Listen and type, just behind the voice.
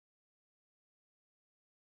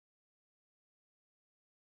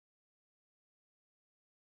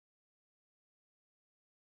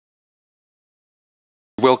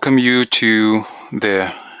Welcome you to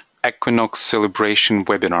the Equinox celebration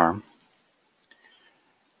webinar.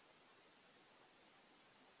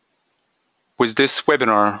 With this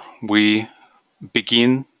webinar, we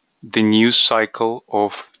begin the new cycle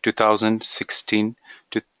of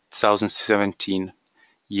 2016-2017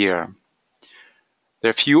 year. There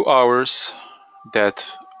are a few hours that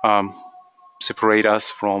separate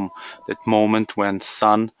us from that moment when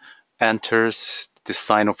Sun enters the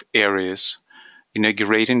sign of Aries,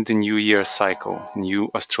 inaugurating the new year cycle,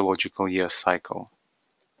 new astrological year cycle.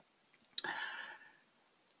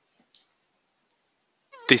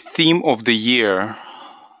 The theme of the year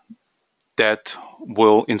that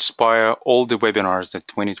will inspire all the webinars that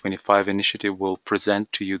 2025 initiative will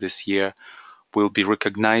present to you this year will be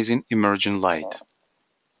recognizing emergent light.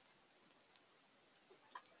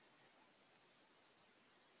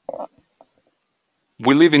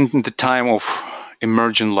 We live in the time of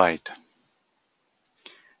emergent light.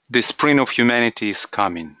 The spring of humanity is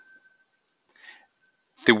coming.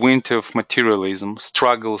 The winter of materialism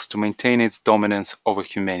struggles to maintain its dominance over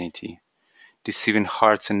humanity, deceiving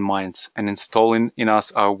hearts and minds and installing in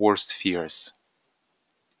us our worst fears.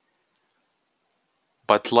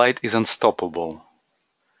 But light is unstoppable,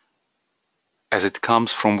 as it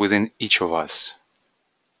comes from within each of us.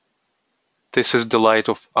 This is the light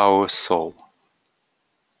of our soul.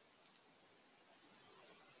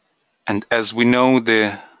 And as we know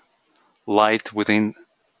the light within,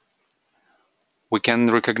 we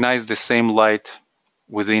can recognize the same light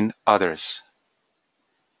within others.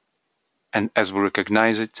 And as we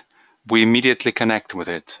recognize it, we immediately connect with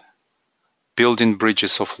it, building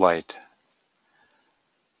bridges of light.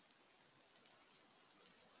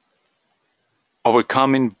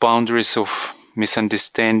 Overcoming boundaries of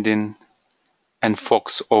misunderstanding and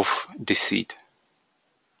fogs of deceit.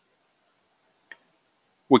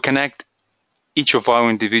 We connect each of our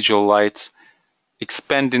individual lights,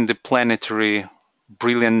 expanding the planetary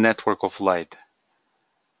brilliant network of light,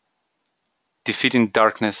 defeating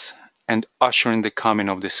darkness and ushering the coming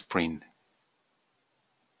of the spring.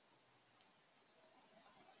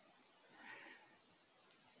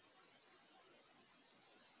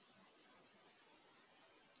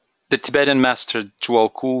 The Tibetan master Jewel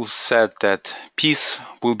Kul said that peace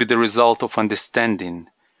will be the result of understanding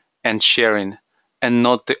and sharing and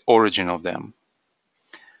not the origin of them.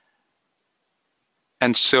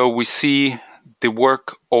 And so we see the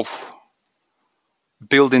work of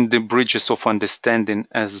building the bridges of understanding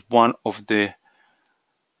as one of the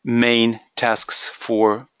main tasks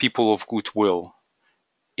for people of goodwill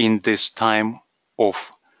in this time of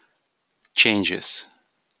changes.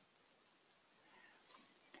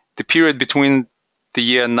 The period between the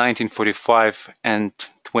year 1945 and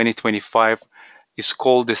 2025 is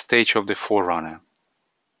called the stage of the forerunner.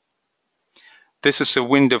 This is a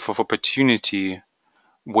window of opportunity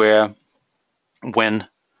where, when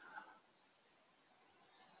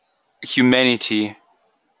humanity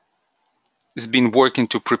has been working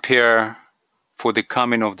to prepare for the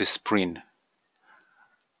coming of the spring,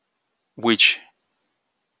 which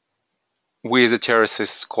we as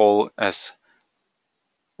esotericists call as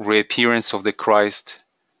reappearance of the Christ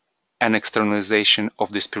and externalization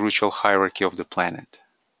of the spiritual hierarchy of the planet.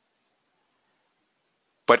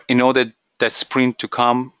 But in order that spring to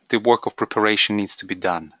come, the work of preparation needs to be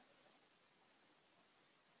done.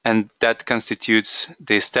 And that constitutes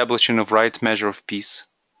the establishment of right measure of peace,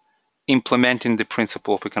 implementing the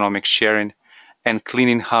principle of economic sharing, and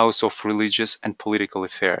cleaning house of religious and political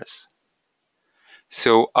affairs.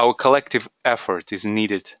 So our collective effort is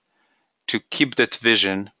needed to keep that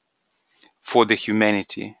vision for the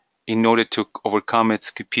humanity in order to overcome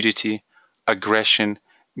its cupidity, aggression,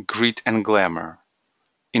 greed, and glamour,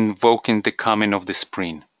 invoking the coming of the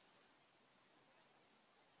spring.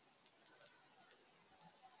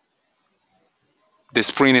 The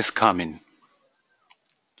spring is coming.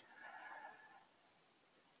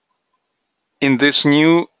 In this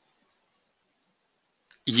new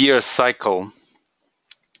year cycle,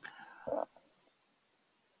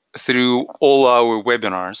 through all our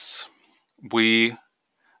webinars, the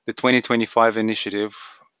 2025 initiative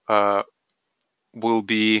will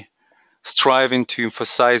be striving to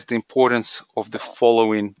emphasize the importance of the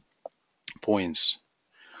following points.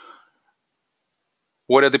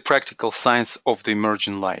 What are the practical signs of the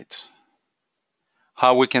emergent light?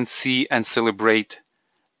 How we can see and celebrate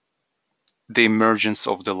the emergence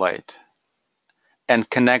of the light and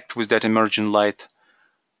connect with that emergent light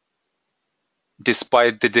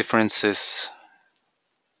despite the differences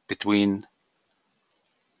between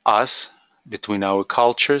us, between our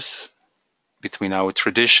cultures, between our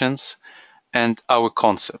traditions, and our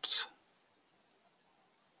concepts.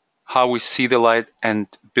 how we see the light and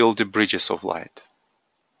build the bridges of light.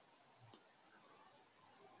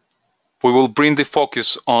 We will bring the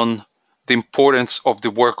focus on the importance of the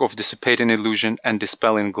work of dissipating illusion and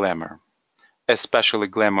dispelling glamour, especially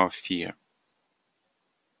glamour of fear.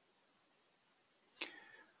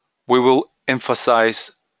 We will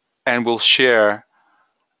emphasize and will share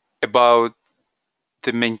about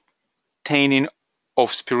the maintaining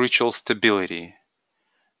of spiritual stability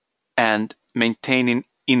and maintaining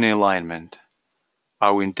inner alignment,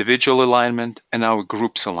 our individual alignment and our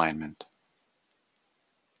group's alignment.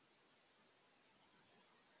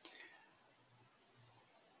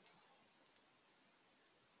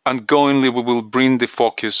 Ongoingly, we will bring the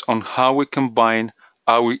focus on how we combine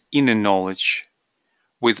our inner knowledge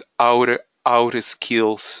with outer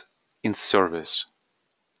skills in service.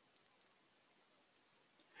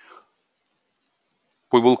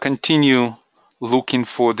 We will continue looking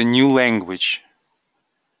for the new language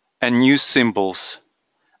and new symbols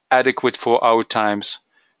adequate for our times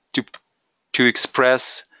to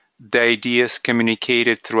express the ideas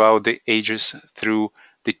communicated throughout the ages through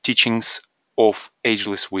the teachings of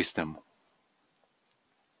ageless wisdom.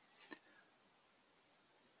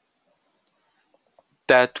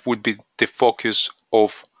 That would be the focus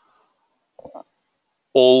of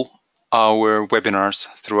all our webinars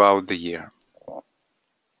throughout the year.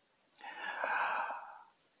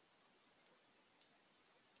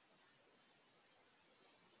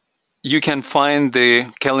 You can find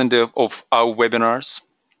the calendar of our webinars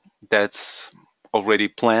that's already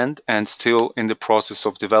planned and still in the process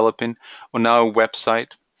of developing on our website,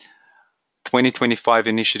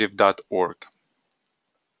 2025initiative.org.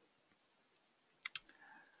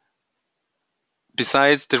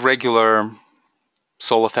 Besides the regular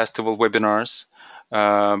Solar Festival webinars,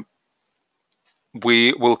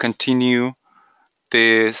 we will continue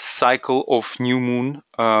the cycle of new moon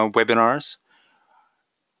webinars,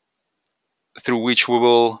 through which we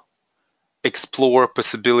will explore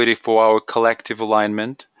possibility for our collective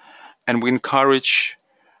alignment, and we encourage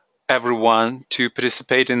everyone to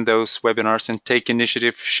participate in those webinars and take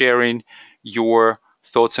initiative, sharing your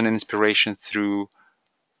thoughts and inspiration through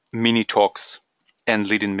mini talks and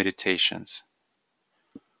leading meditations.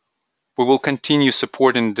 We will continue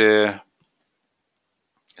supporting the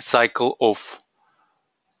cycle of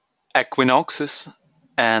equinoxes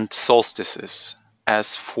and solstices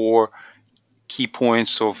as 4 key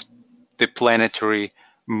points of the planetary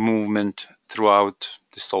movement throughout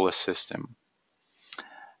the solar system.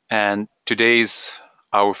 And today is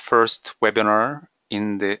our first webinar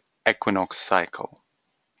in the equinox cycle.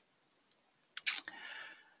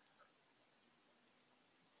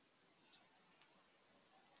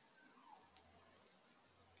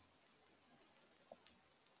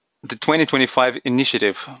 The 2025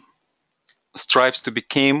 initiative strives to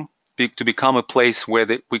become a place where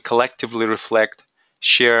we collectively reflect,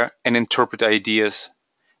 share, and interpret ideas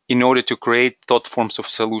in order to create thought forms of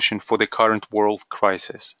solution for the current world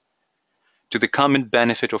crisis, to the common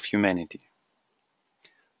benefit of humanity.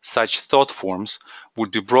 Such thought forms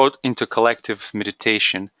would be brought into collective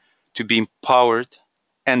meditation to be empowered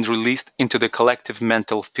and released into the collective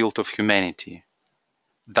mental field of humanity,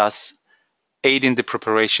 thus aiding the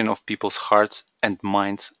preparation of people's hearts and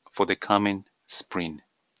minds for the coming spring.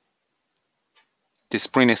 The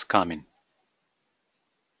spring is coming.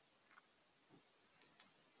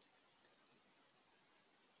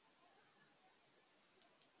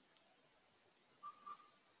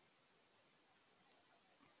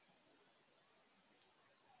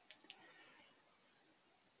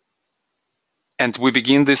 And we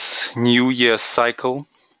begin this new year cycle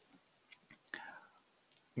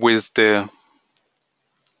with the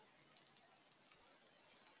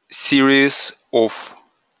series of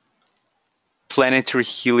planetary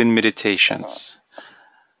healing meditations,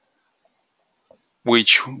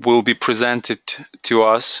 which will be presented to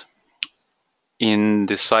us in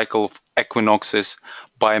the cycle of equinoxes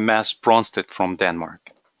by Mass Bronsted from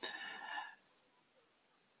Denmark.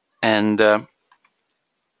 And the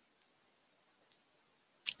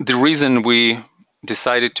reason we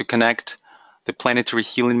decided to connect the planetary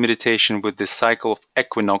healing meditation with the cycle of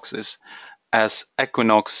equinoxes, as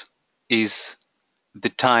equinox is the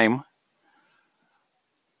time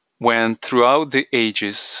when throughout the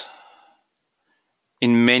ages,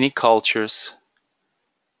 in many cultures,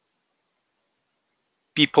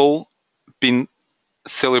 people been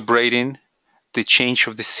celebrating the change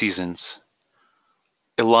of the seasons,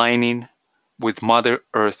 aligning with Mother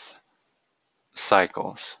Earth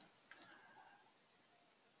cycles.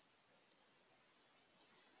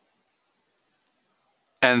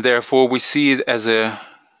 And therefore we see it as a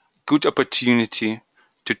good opportunity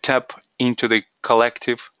to tap into the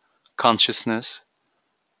collective consciousness,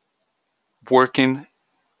 working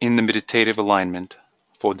in the meditative alignment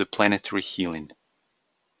for the planetary healing.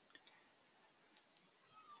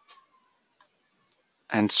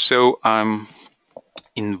 And so I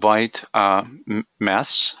invite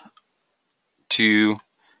Mass to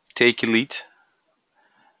take a lead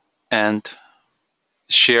and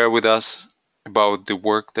share with us about the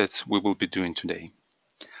work that we will be doing today.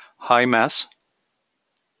 Hi, Mass.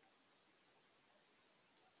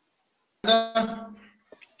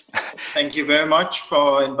 Thank you very much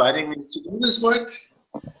for inviting me to do this work.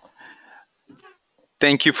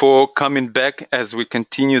 Thank you for coming back as we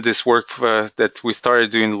continue this work that we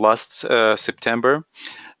started doing last September.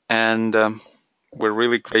 And we're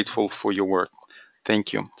really grateful for your work.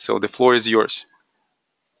 Thank you. So the floor is yours.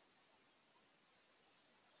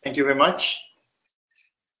 Thank you very much.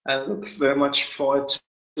 I look very much forward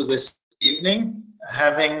to this evening.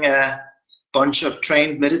 Having a bunch of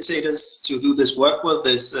trained meditators to do this work with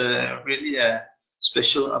is really a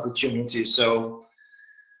special opportunity. So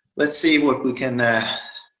let's see what we can,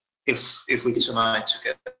 if we can tonight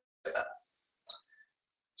together.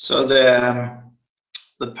 So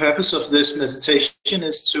the purpose of this meditation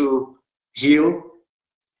is to heal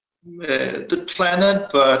the planet,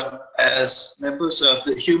 but as members of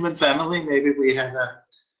the human family, maybe we have a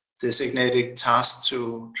designated task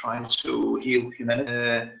to try to heal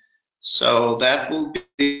humanity. So that will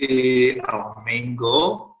be our main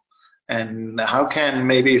goal. And how can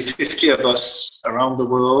maybe 50 of us around the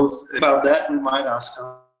world about that? We might ask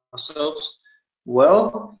ourselves,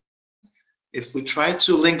 well, if we try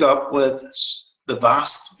to link up with the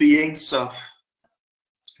vast beings of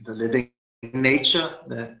the living nature,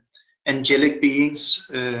 the angelic beings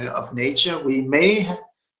of nature, we may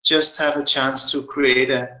just have a chance to create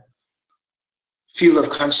a field of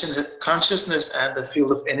consciousness and a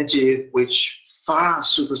field of energy which far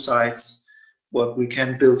supersedes what we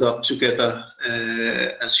can build up together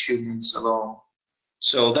as humans alone.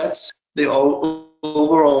 So that's the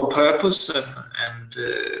overall purpose and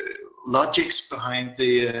logics behind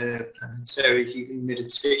the planetary healing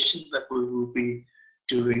meditation that we will be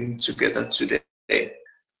doing together today.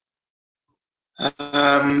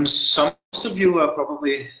 Some of you are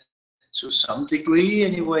probably, to some degree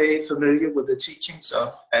anyway, familiar with the teachings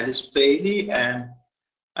of Alice Bailey, and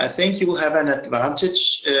I think you will have an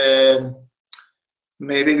advantage,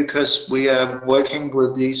 maybe because we are working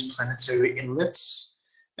with these planetary inlets.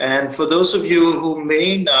 And for those of you who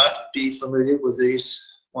may not be familiar with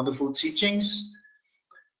these wonderful teachings,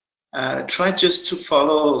 try just to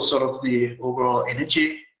follow sort of the overall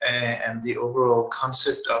energy and the overall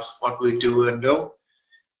concept of what we do and know.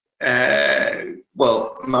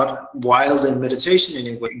 Well, not while in meditation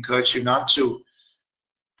anyway. I encourage you not to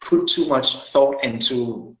put too much thought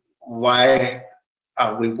into why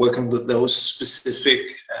are we working with those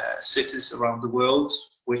specific cities around the world,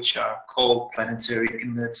 which are called planetary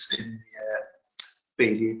inlets in the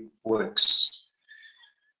Bailey works.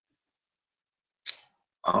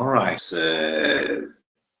 All right.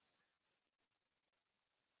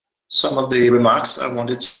 Some of the remarks I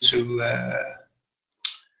wanted to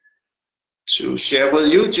share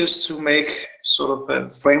with you, just to make sort of a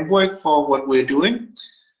framework for what we're doing.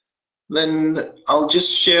 Then I'll just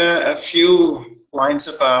share a few lines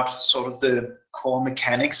about sort of the core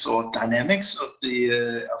mechanics or dynamics of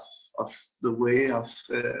the way of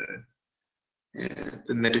the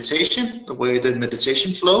meditation, the way the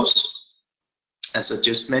meditation flows, as I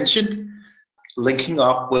just mentioned, linking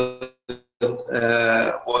up with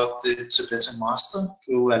what the Tibetan master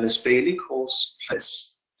through Alice Bailey calls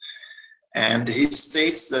place. And he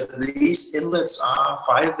states that these inlets are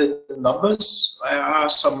 5 in numbers. There are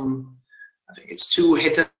some, I think it's 2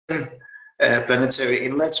 hidden planetary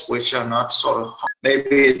inlets, which are not sort of,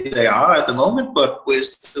 maybe they are at the moment, but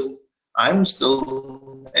I'm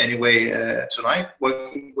still anyway tonight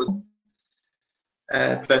working with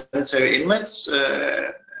planetary inlets,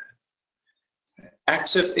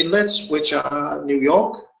 active inlets, which are New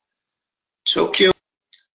York, Tokyo,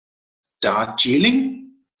 Darjeeling,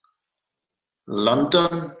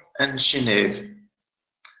 London, and Geneva.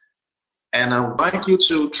 And I would like you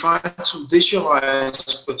to try to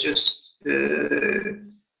visualize for just a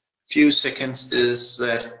few seconds is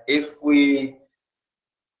that if we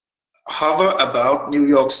hover about New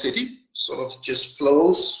York City, sort of just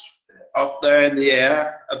flows up there in the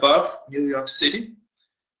air above New York City,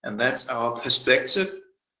 and that's our perspective,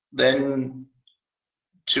 then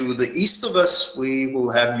to the east of us we will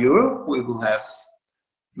have Europe, we will have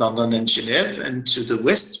London and Geneva, and to the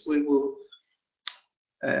west we will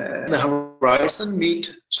the horizon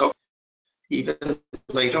meet Tokyo. even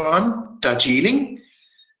later on, Darjeeling,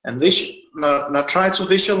 and now try to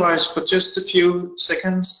visualize for just a few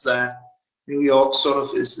seconds that New York sort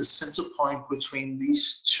of is the center point between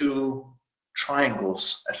these two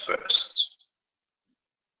triangles at first.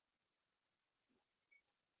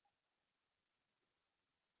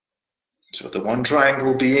 So the one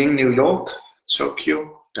triangle being New York,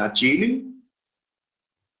 Tokyo, Darjeeling.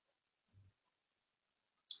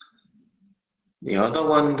 The other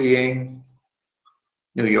one being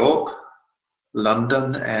New York,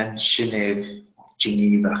 London, and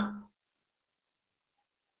Geneva.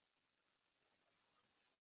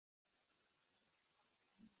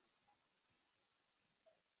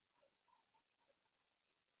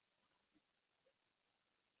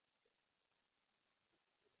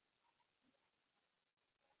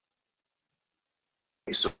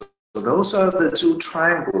 So those are the two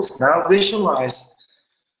triangles. Now visualize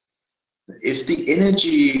if the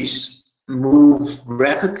energies move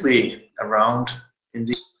rapidly around in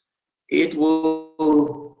this, it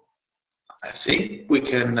will, I think we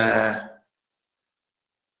can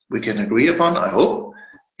agree upon, I hope,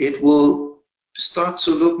 it will start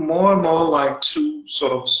to look more and more like two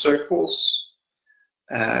sort of circles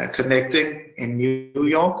connecting in New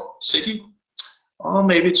York City. Or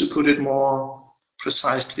maybe to put it more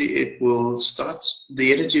precisely,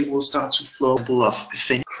 the energy will start to flow of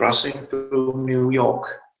things crossing through New York.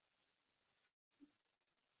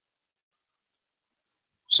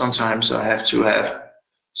 Sometimes I have to have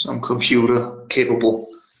some computer capable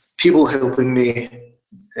people helping me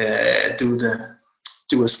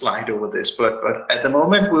do a slide over this, but at the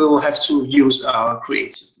moment we will have to use our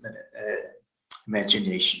creative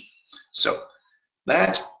imagination. So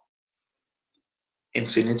that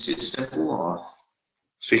infinity symbol or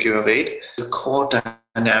figure of 8, the core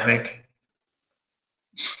dynamic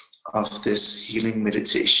of this healing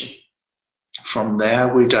meditation. From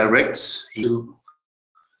there we direct to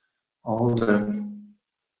all the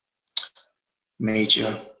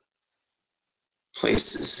major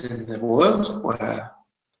places in the world where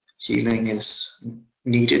healing is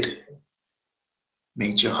needed,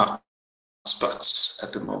 major hotspots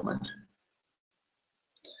at the moment.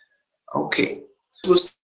 Okay, this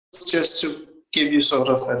was just to give you sort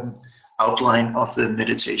of an outline of the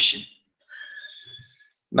meditation.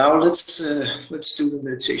 Now let's do the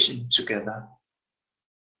meditation together.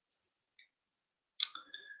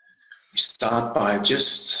 We start by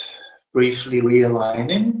just briefly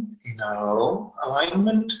realigning in our own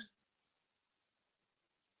alignment.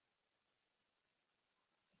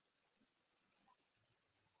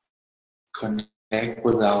 Connect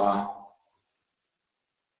with our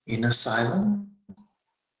inner silence.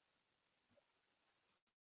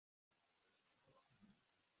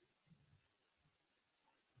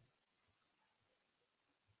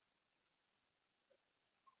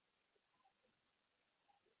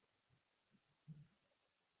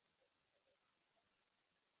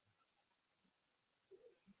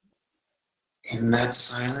 In that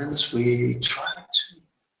silence, we try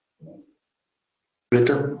to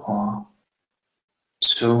rhythm or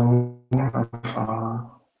tone of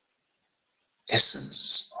our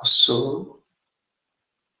essence or soul.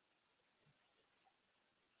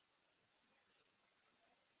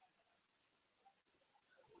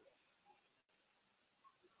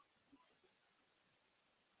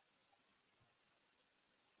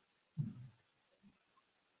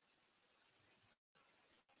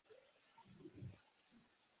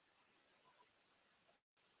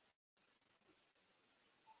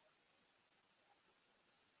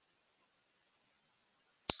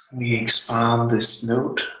 We expand this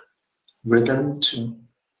note rhythm to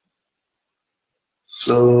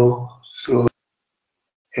flow through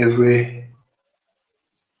every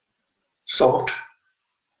thought,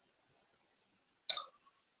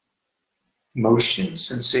 motion,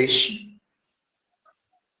 sensation,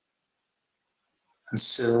 and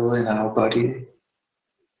cell in our body.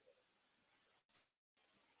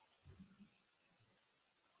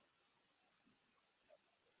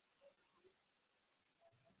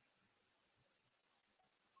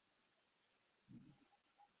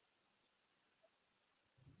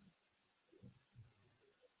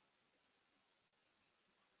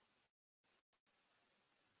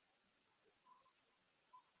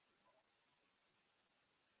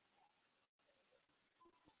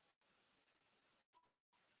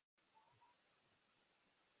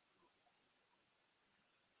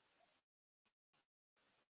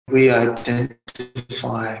 We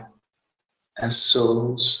identify as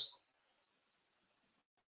souls.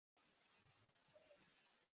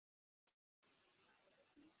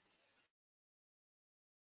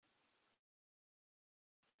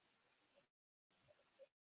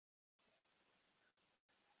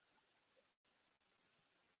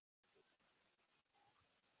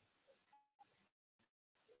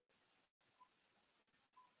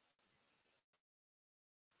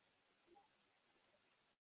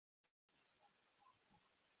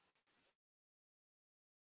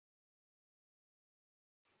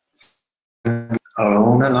 our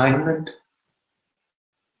own alignment.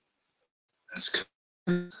 That's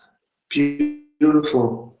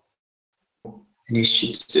beautiful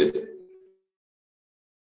initiative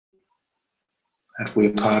that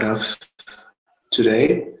we're part of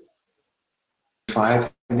today.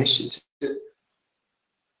 5 initiatives.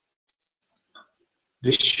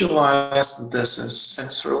 Visualize that there's a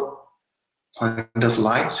central point of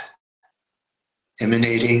light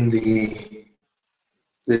emanating this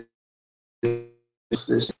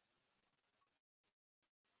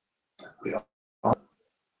we are.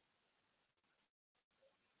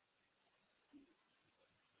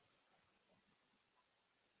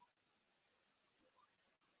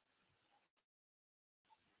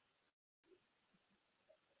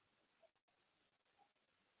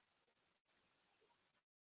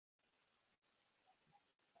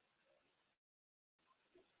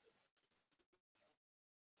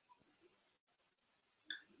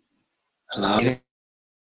 Allow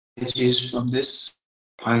energies from this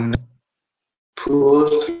point pour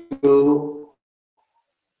through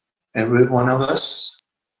every one of us,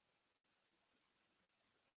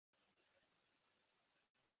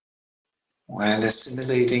 while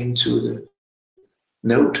assimilating to the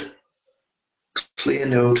note, clear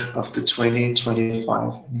note of the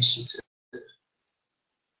 2025 initiative.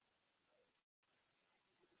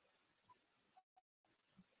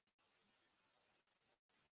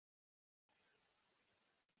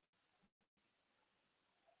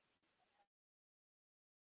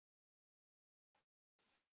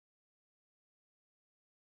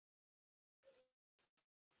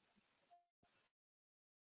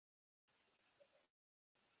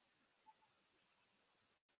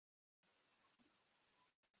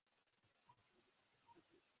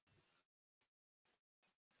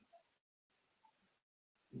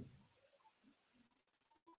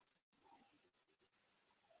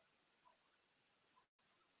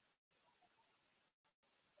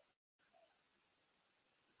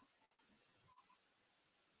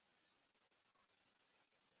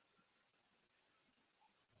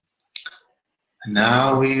 And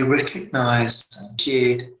now we recognize and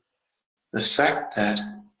appreciate the fact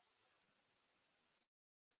that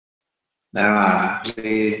there are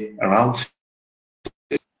around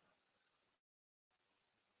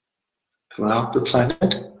throughout the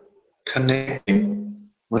planet connecting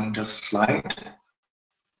wind of light,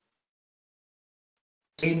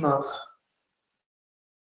 stream of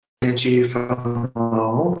energy from our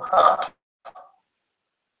own heart.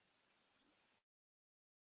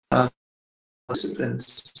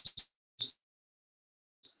 Participants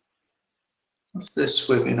of this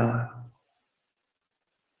webinar,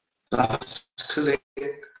 thus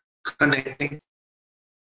connecting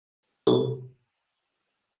to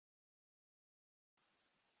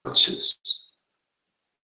cultures.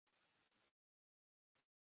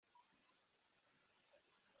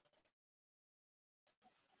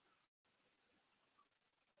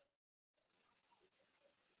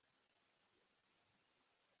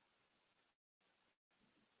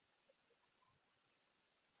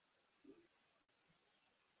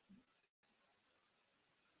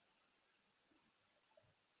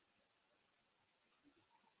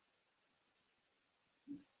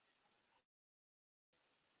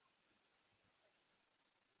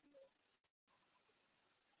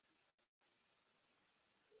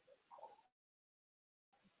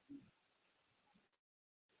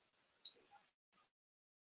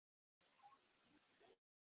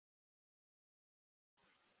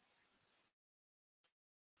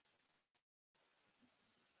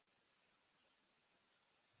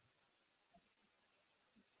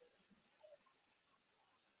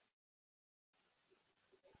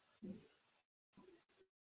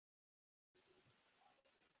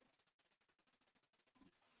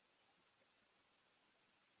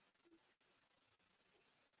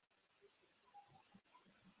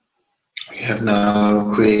 We have now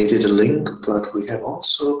created a link, but we have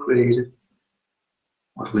also created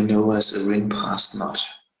what we know as a ring pass knot,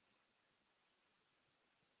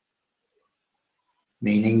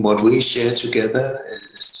 meaning what we share together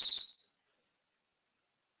is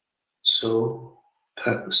soul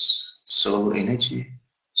purpose, soul energy,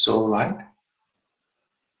 soul light.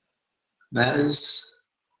 That is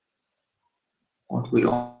what we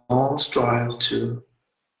all strive to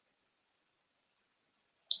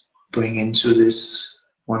bring into this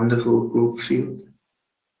wonderful group field.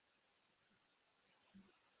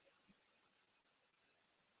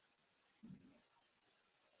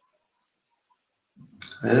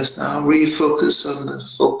 Let us now refocus on the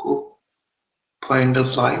focal point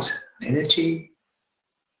of light, energy.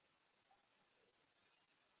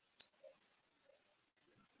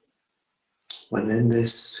 within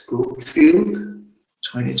this group field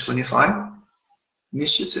 2025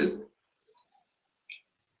 initiative.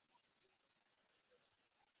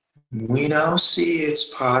 We now see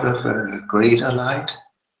it's part of a greater light,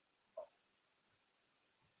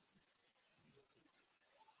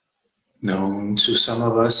 known to some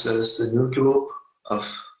of us as the new group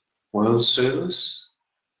of World Service.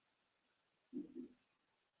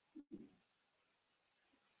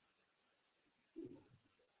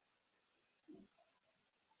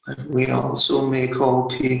 But we also may call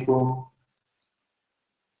people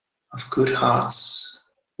of good hearts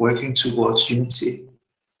working towards unity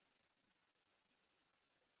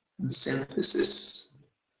and synthesis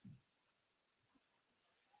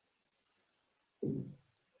of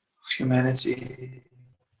humanity.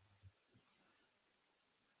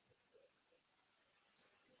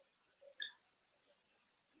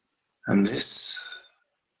 And this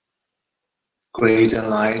greater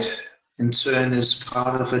light in turn is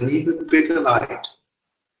part of an even bigger light,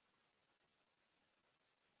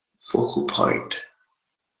 focal point,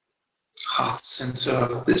 heart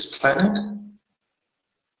center of this planet,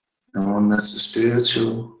 known as the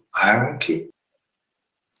spiritual hierarchy,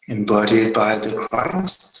 embodied by the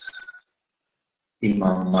Christ,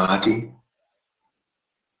 Imam Mahdi,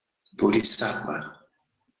 Bodhisattva,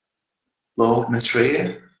 Lord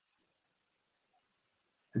Maitreya,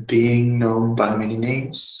 a being known by many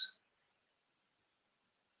names.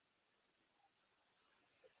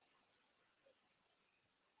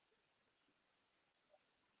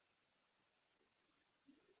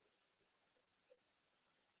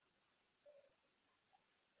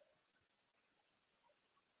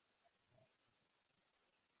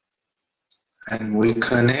 And we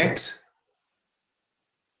connect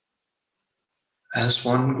as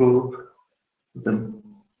one group with the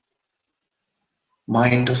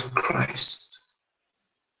mind of Christ.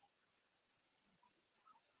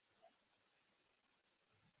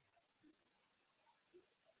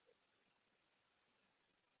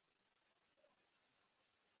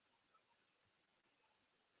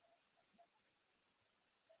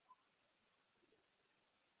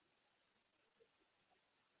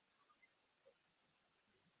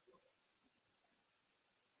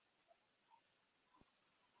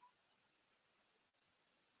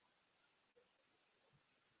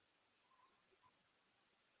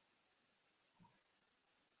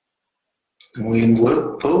 And we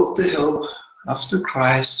invoke the help of the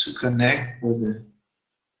Christ to connect with the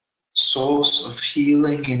source of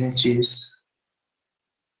healing energies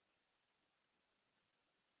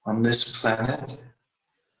on this planet.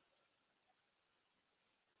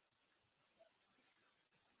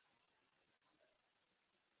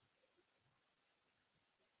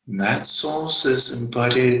 And that source is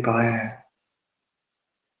embodied by a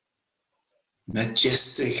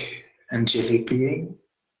majestic angelic being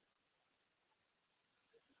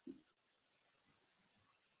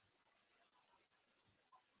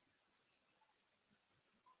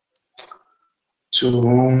to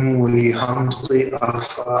whom we humbly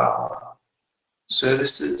offer our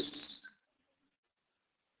services.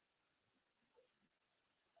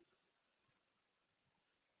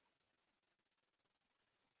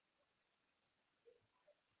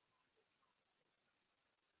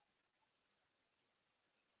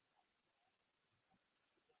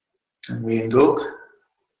 And we invoke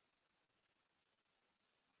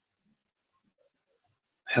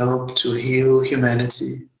help to heal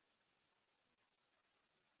humanity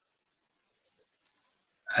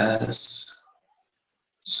as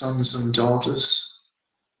sons and daughters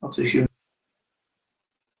of the human.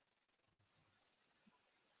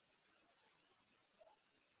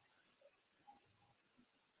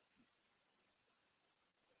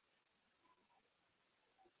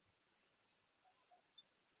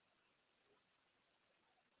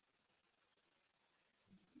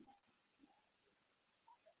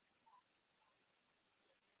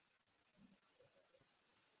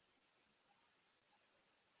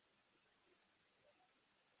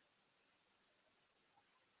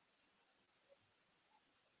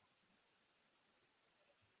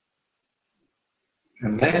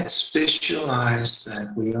 And let's visualize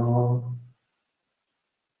that we all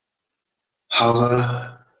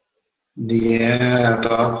hover in the air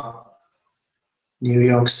above New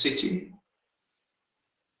York City.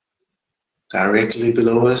 Directly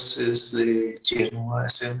below us is the General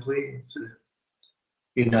Assembly of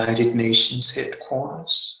the United Nations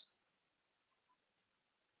headquarters.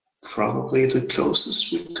 Probably the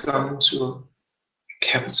closest we come to a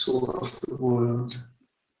capital of the world.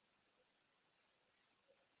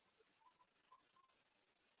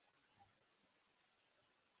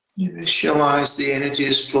 You visualize the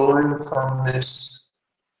energies flowing from this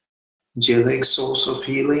angelic source of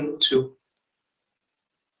healing to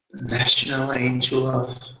the national angel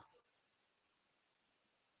of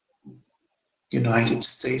United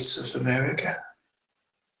States of America.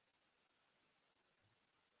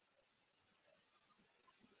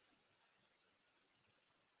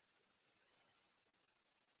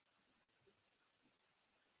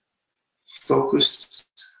 Focused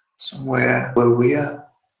somewhere where we are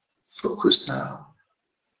focused now.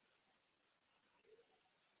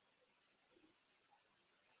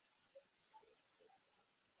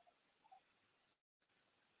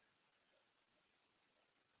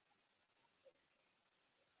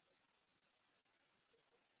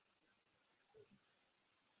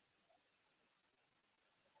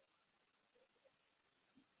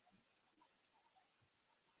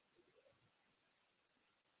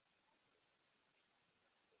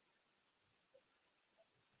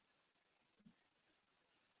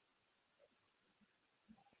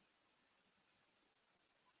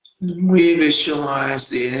 We visualize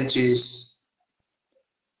the energies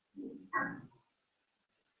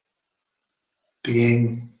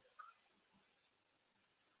being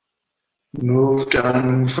moved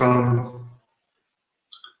on from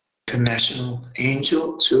the national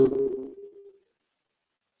angel to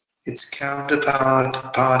its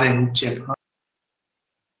counterpart in Japan.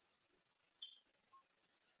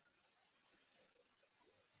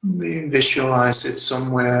 We visualize it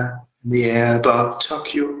somewhere in the air above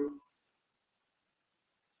Tokyo.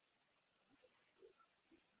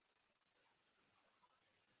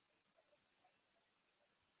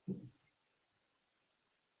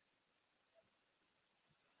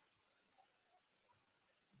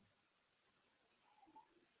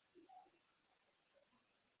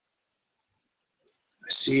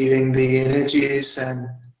 Receiving the energies and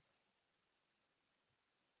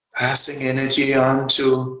passing energy on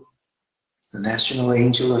to the national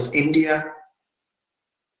angel of India.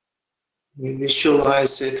 We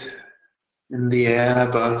visualize it in the air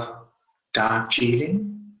above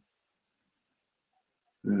Darjeeling,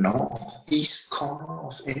 northeast corner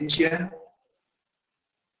of India.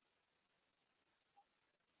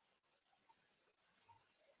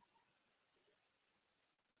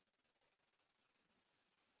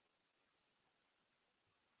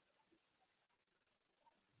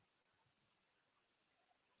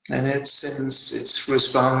 And it sends its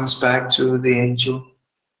response back to the angel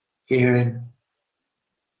here in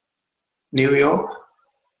New York.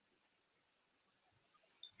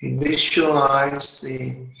 We visualize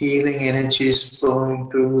the healing energies flowing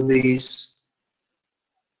through these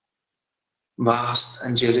vast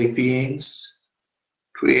angelic beings,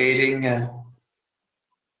 creating a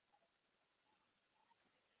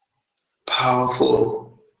powerful,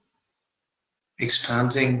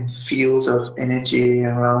 expanding field of energy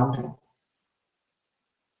around it,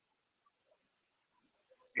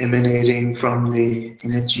 emanating from the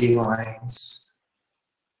energy lines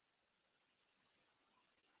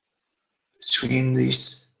between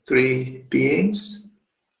these three beings.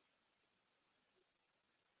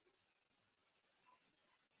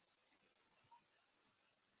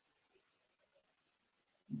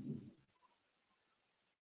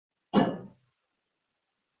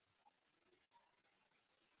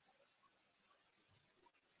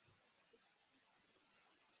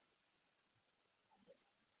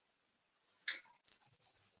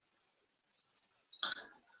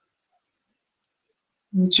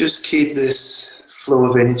 Just keep this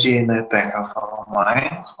flow of energy in the back of our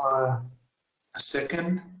mind for a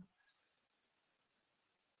second.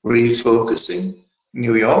 Refocusing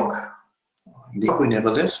New York, we never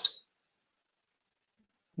left.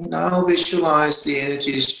 We now visualize the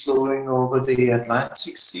energies flowing over the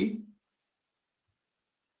Atlantic Sea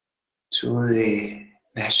to the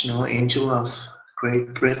national angel of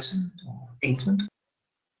Great Britain or England.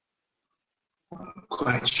 I'm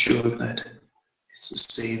quite sure that it's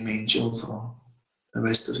the same angel for the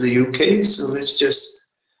rest of the UK, so let's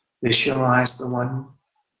just visualize the one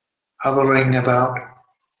hovering about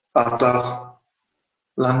above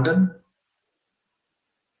London.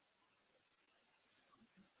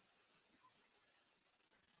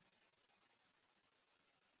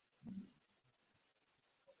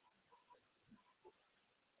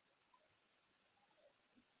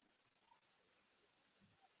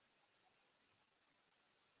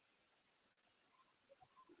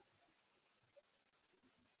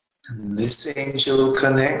 And this angel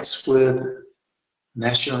connects with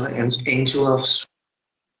national angel of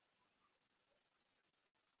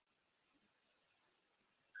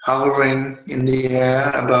hovering in the air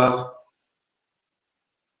above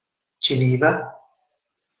Geneva,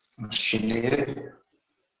 Geneva.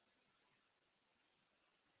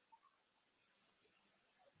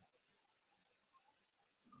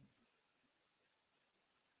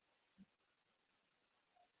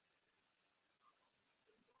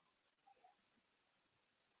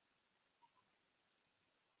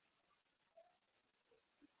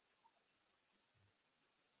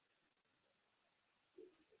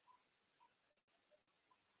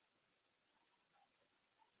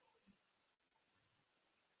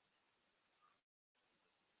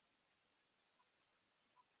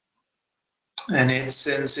 And it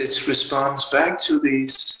sends its response back to the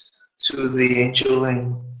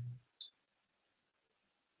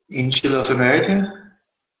angel of America,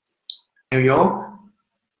 New York.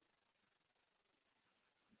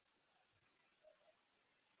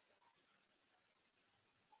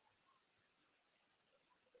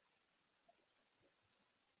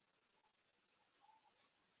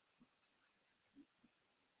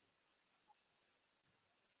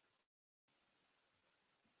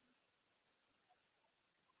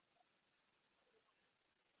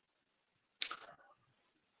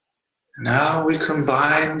 Now we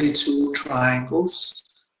combine the two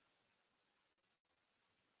triangles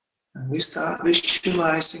and we start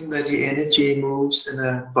visualizing that the energy moves in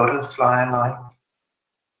a butterfly-like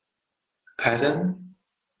pattern,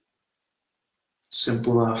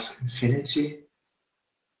 symbol of infinity,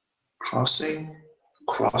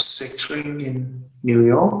 cross-sectoring in New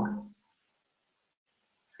York,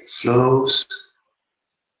 flows,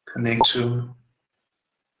 connect to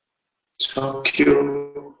Tokyo,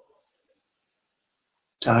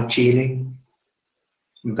 Darjeeling,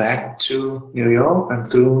 back to New York and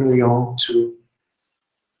through New York to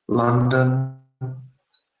London,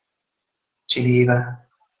 Geneva,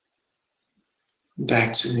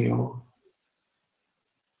 back to New York.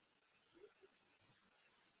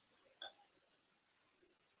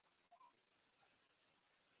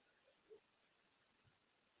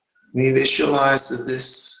 We visualize that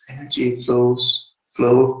this energy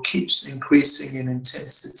flow keeps increasing in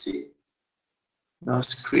intensity,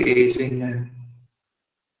 thus creating a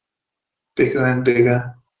bigger and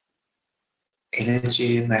bigger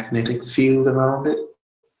energy and magnetic field around it,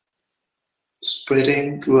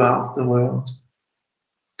 spreading throughout the world,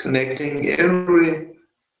 connecting every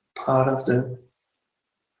part of the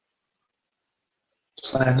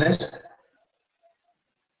planet.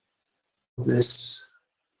 This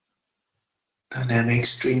dynamic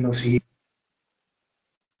stream of heat.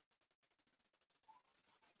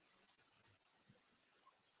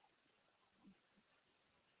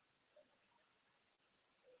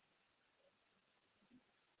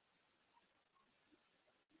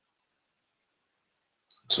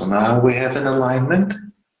 So now we have an alignment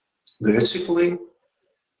vertically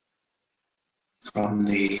from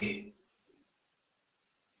the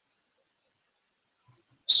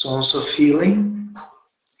source of healing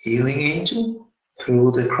angel,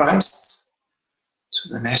 through the Christ,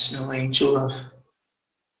 to the national angel of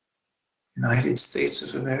United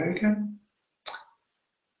States of America,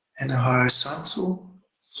 and a horizontal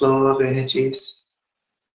flow of energies.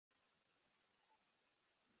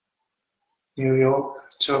 New York,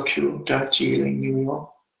 Tokyo, Darjeeling, New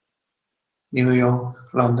York,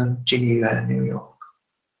 London, Geneva, and New York.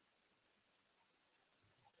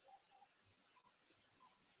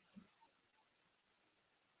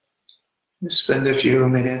 We spend a few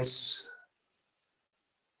minutes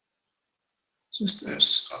just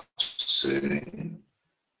observing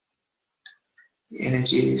the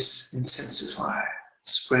energies intensify,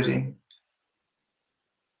 spreading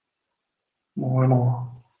more and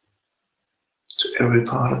more to every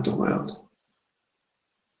part of the world.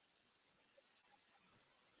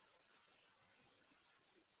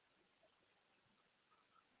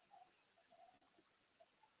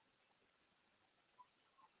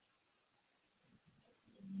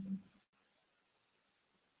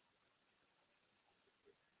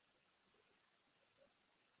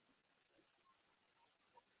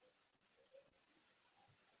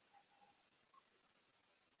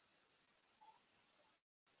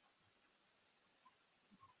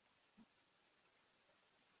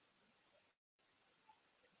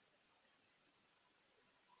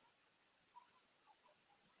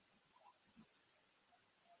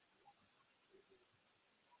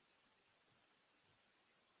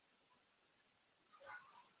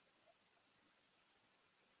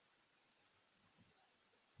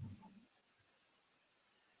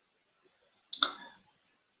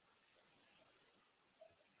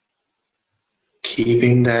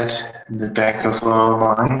 Keeping that in the back of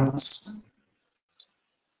our minds,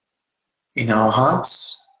 in our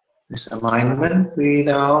hearts, this alignment, we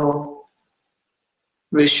now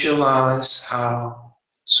Visualize how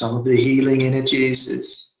some of the healing energies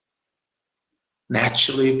is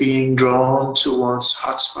naturally being drawn towards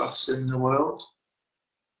hotspots in the world.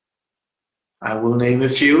 I will name a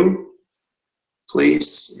few.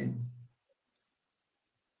 Please, in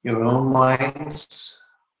your own minds,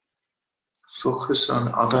 focus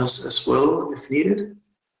on others as well if needed.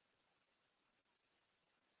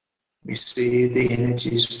 We see the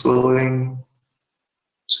energies flowing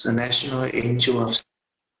to the national angel of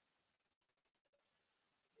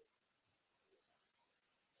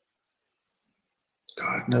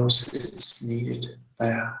God knows it's needed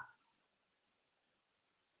there.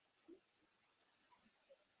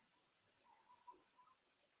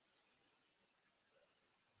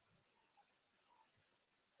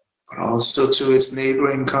 But also to its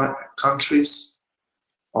neighboring countries,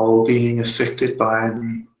 all being affected by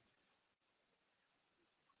the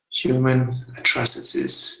human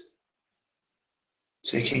atrocities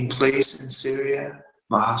taking place in Syria,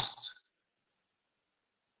 vast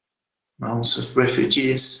amounts of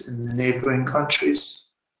refugees in the neighboring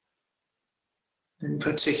countries. In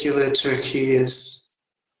particular, Turkey is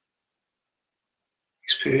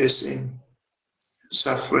experiencing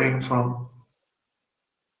suffering from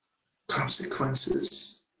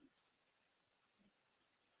consequences.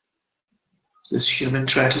 This human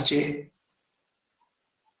tragedy.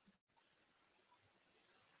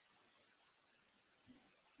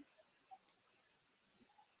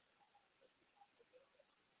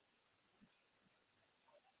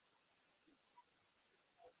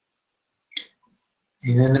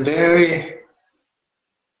 In a very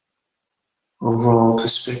overall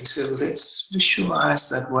perspective, let's visualize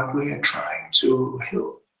that what we are trying to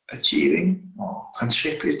help achieving or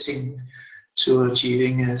contributing to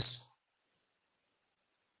achieving is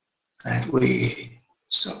that we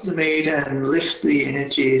sublimate and lift the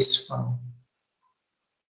energies from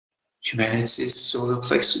humanity's solar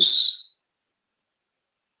plexus,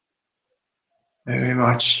 very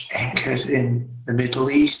much anchored in the Middle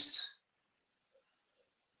East,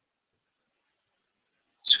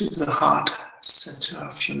 to the heart center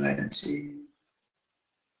of humanity.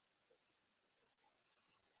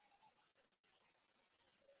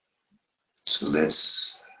 So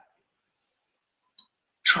let's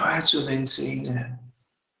try to maintain a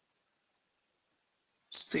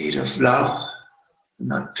state of love,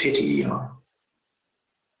 not pity or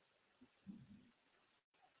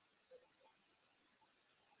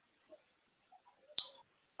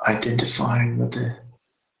identifying with the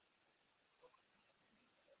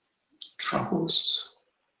troubles.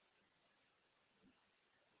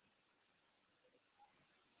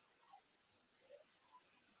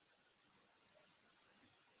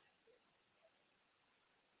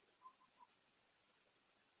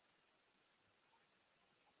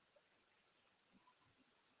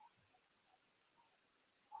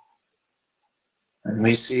 And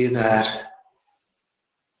we see that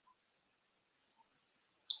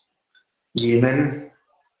Yemen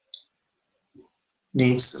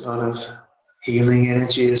needs a lot of healing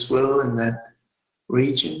energy as well in that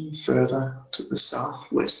region further to the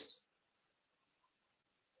southwest,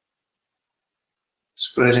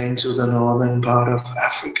 spreading to the northern part of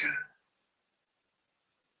Africa,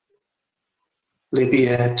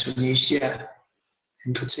 Libya, Tunisia,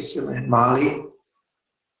 in particular, and Mali,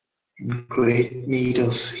 in great need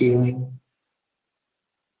of healing.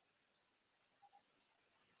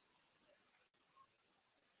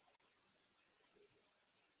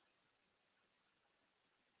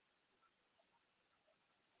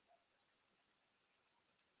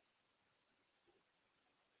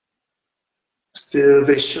 Still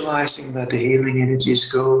visualizing that the healing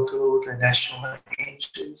energies go through the national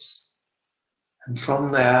angels, and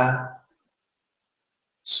from there,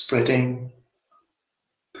 spreading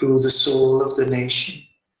through the soul of the nation.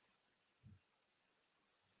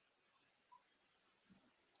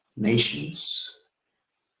 Nations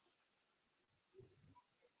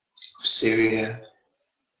of Syria,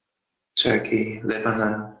 Turkey,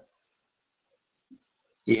 Lebanon,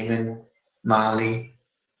 Yemen, Mali,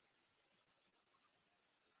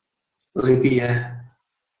 Libya,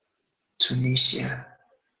 Tunisia,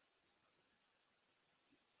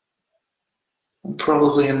 and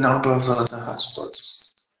probably a number of other hotspots.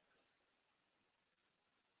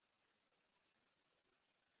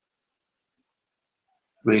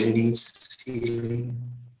 Really needs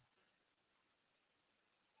healing.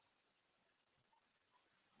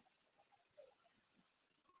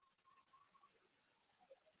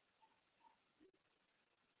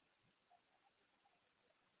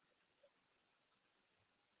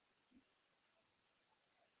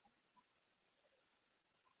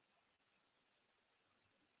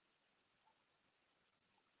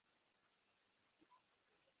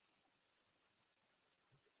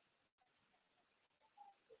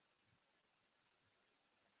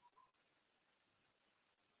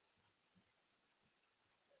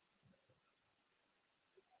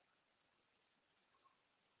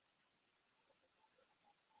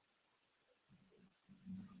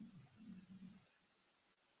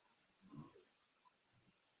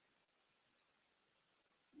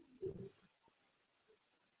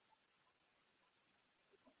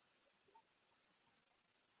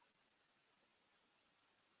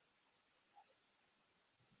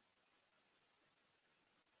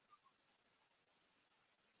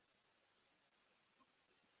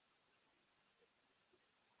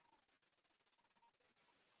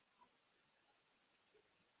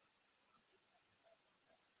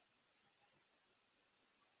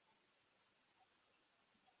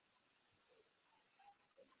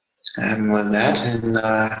 And with that in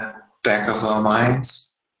the back of our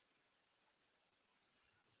minds,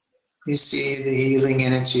 we see the healing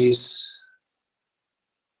energies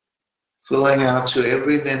flowing out to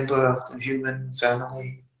every member of the human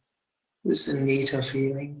family who is in need of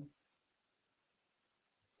healing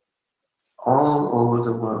all over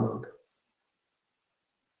the world.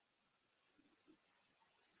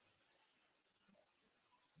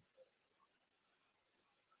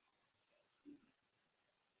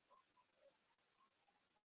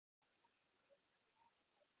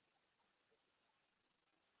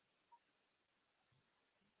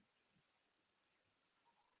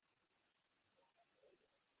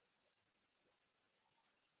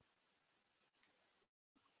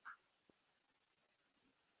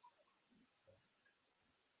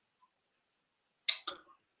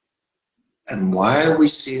 And while we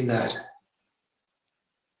see that,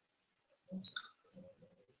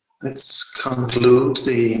 let's conclude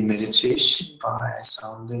the meditation by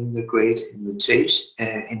sounding the great invocation.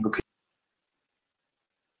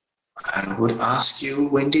 I would ask you,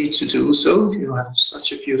 Wendy, to do so. You have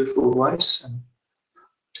such a beautiful voice, and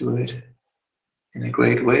do it in a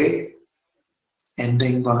great way,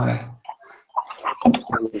 ending by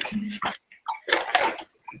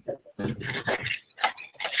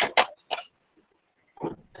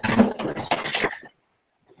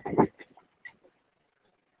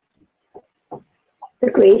the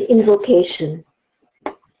great invocation.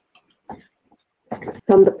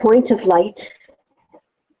 From the point of light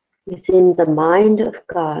within the mind of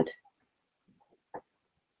God,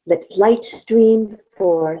 let light stream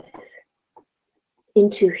forth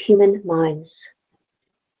into human minds.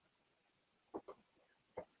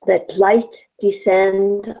 Let light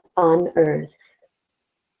descend on earth.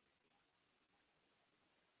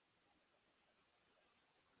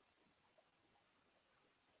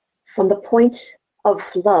 From the point of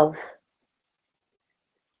love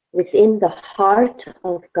within the heart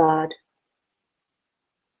of God,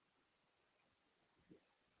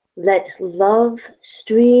 let love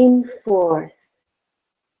stream forth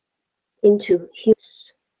into humans.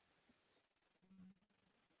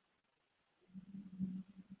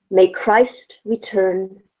 May Christ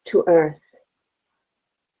return to earth.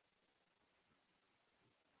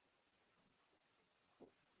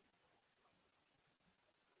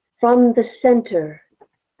 From the center,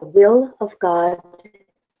 the will of God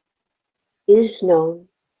is known.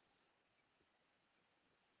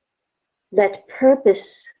 Let purpose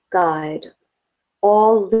guide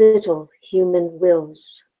all little human wills.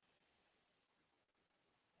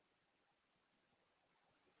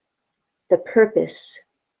 The purpose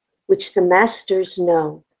which the masters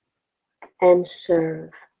know and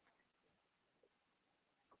serve.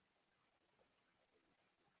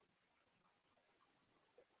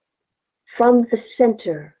 From the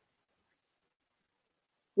center,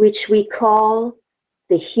 which we call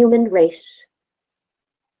the human race,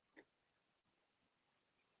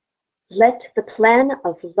 let the plan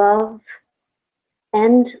of love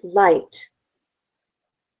and light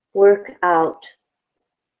work out,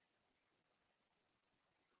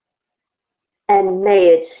 and may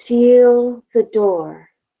it seal the door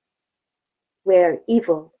where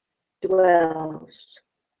evil dwells.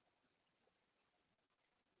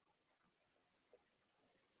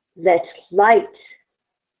 Let light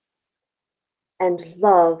and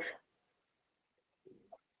love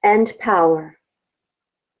and power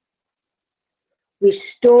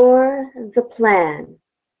restore the plan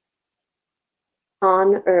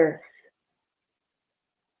on earth.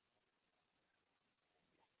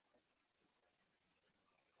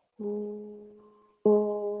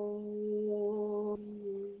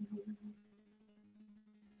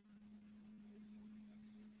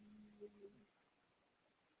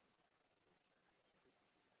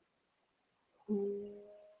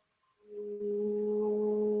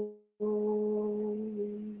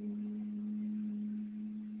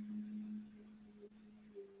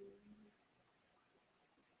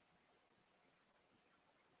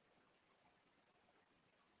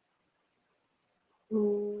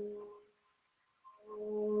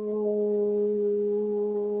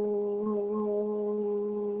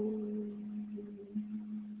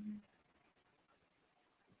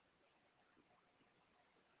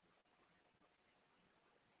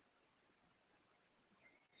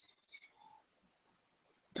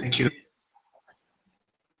 Thank you.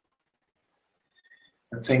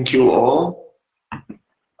 And thank you all.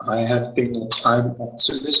 I have been a time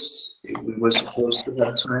activist. We were supposed to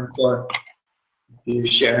have time for a few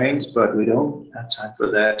sharings, but we don't have time for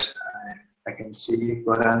that. I can see,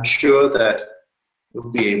 but I'm sure that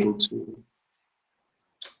we'll be able to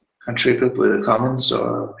contribute with the comments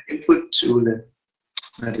or input to the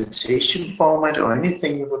meditation format or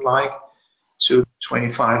anything you would like to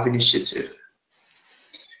 25 Initiative.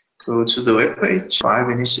 Go to the webpage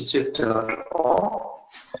 25initiative.org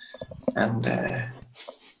and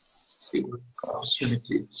see what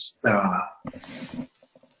opportunities there are.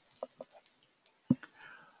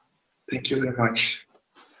 Thank you very much.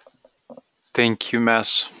 Thank you,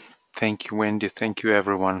 Mass. Thank you, Wendy. Thank you,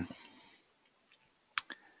 everyone.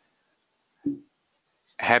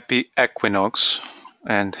 Happy Equinox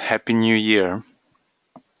and Happy New Year.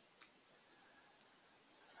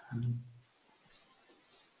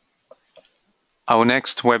 Our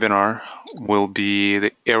next webinar will be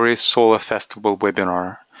the Aries Solar Festival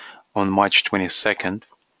webinar on March 22nd.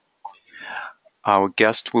 Our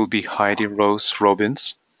guest will be Heidi Rose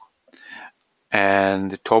Robbins,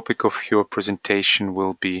 and the topic of her presentation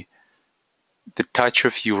will be The Touch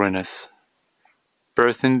of Uranus,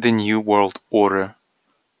 Birthing the New World Order,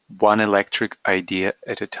 One Electric Idea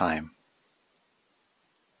at a Time.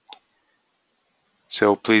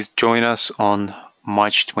 So please join us on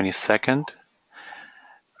March 22nd,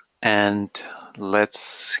 and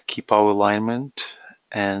let's keep our alignment.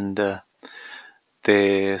 And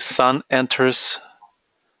the sun enters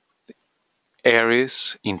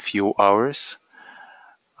Aries in few hours,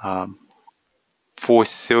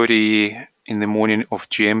 4:30 in the morning of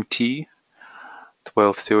GMT,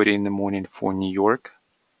 12:30 in the morning for New York.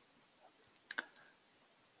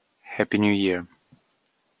 Happy New Year.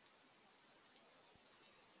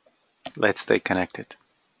 Let's stay connected.